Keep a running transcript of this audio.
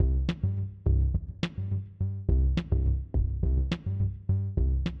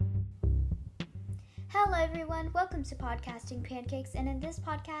Hello everyone, welcome to Podcasting Pancakes, and in this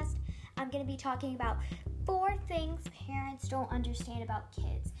podcast, I'm going to be talking about 4 things parents don't understand about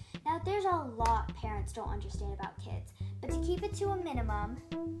kids. Now, there's a lot parents don't understand about kids, but to keep it to a minimum,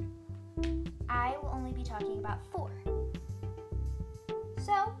 I will only be talking about 4.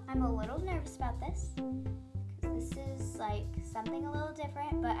 So, I'm a little nervous about this, because this is like something a little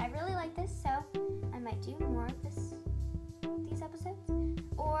different, but I really like this, so I might do more of these episodes,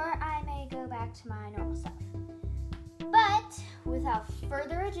 or I may go back to my normal stuff. But without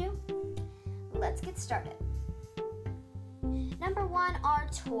further ado, let's get started. Number 1 are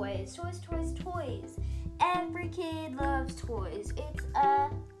toys. Toys. Every kid loves toys. It's a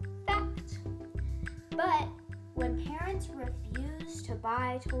fact. But when parents refuse to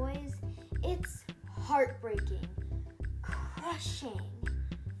buy toys, it's heartbreaking, crushing.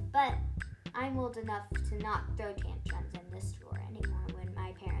 But I'm old enough to not throw tantrums in this drawer anymore when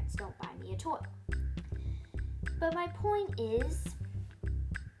my parents don't buy me a toy. But my point is,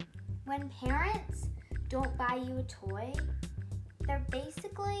 when parents don't buy you a toy, they're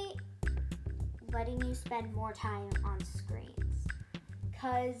basically letting you spend more time on screens.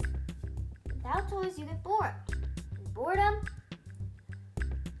 Because without toys, you get bored. And boredom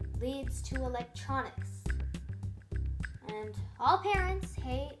leads to electronics. And all parents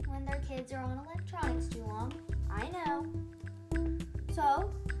hate when their kids are on electronics too long. I know.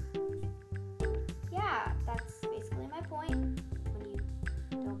 So, yeah, that's basically my point. When you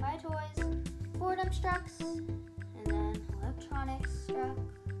don't buy toys, boredom strikes, and then electronics struck,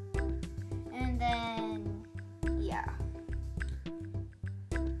 and then, yeah.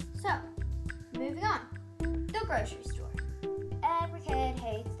 So, moving on. The grocery store. Every kid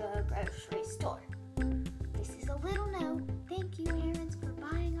hates the grocery store. This is a little no. Thank you, parents, for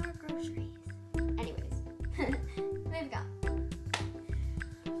buying our groceries. Anyways, moving on.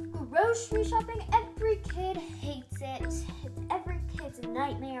 Grocery shopping, every kid hates it. It's every kid's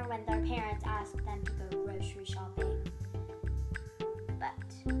nightmare when their parents ask them to go grocery shopping. But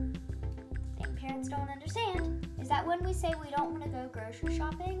the thing parents don't understand is that when we say we don't want to go grocery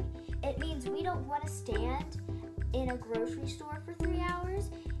shopping, it means we don't want to stand in a grocery store for 3 hours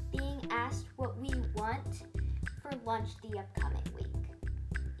being asked what we want for lunch the upcoming week.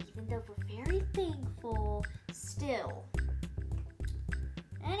 Even though we're very thankful still.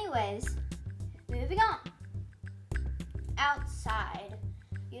 Anyways, moving on. Outside.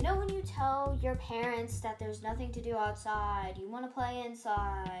 You know when you tell your parents that there's nothing to do outside, you want to play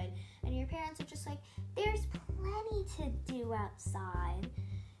inside, and your parents are just like, there's plenty to do outside.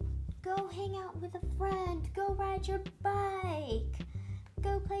 Go hang out with a friend, go ride your bike,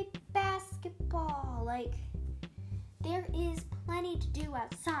 go play basketball. Like, there is plenty to do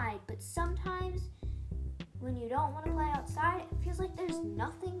outside, but sometimes when you don't want to play outside, it feels like there's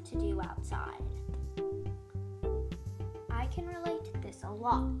nothing to do outside. I can relate to this a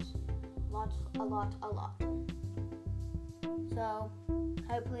lot. So,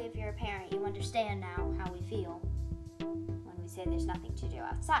 hopefully if you're a parent, you understand now how we feel when we say there's nothing to do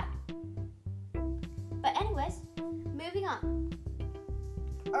outside. But anyways, moving on.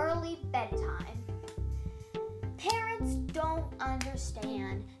 Early bedtime. Parents don't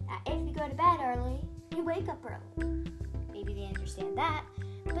understand that if you go to bed early, you wake up early. Maybe they understand that,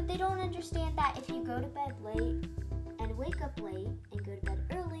 but they don't understand that if you go to bed late and wake up late and go to bed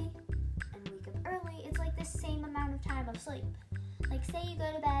early and wake up early, it's like the same amount of time of sleep. Like, say you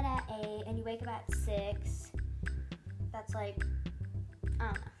go to bed at 8 and you wake up at 6. That's like, I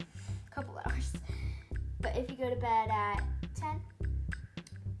don't know, a couple hours. But if you go to bed at 10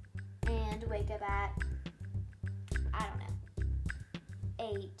 and wake up at, I don't know,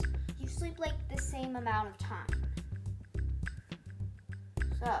 8, you sleep like the same amount of time.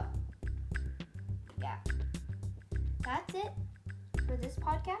 So, yeah. That's it for this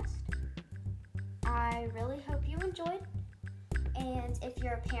podcast. I really hope you enjoyed. And if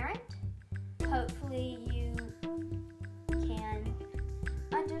you're a parent, hopefully you can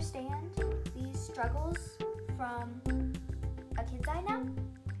understand these struggles from a kid's eye now.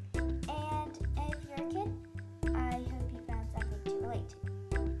 And if you're a kid, I hope you found something to relate to.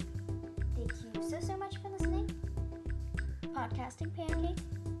 Thank you so much for listening. Podcasting Pancake,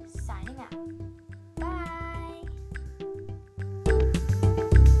 signing out.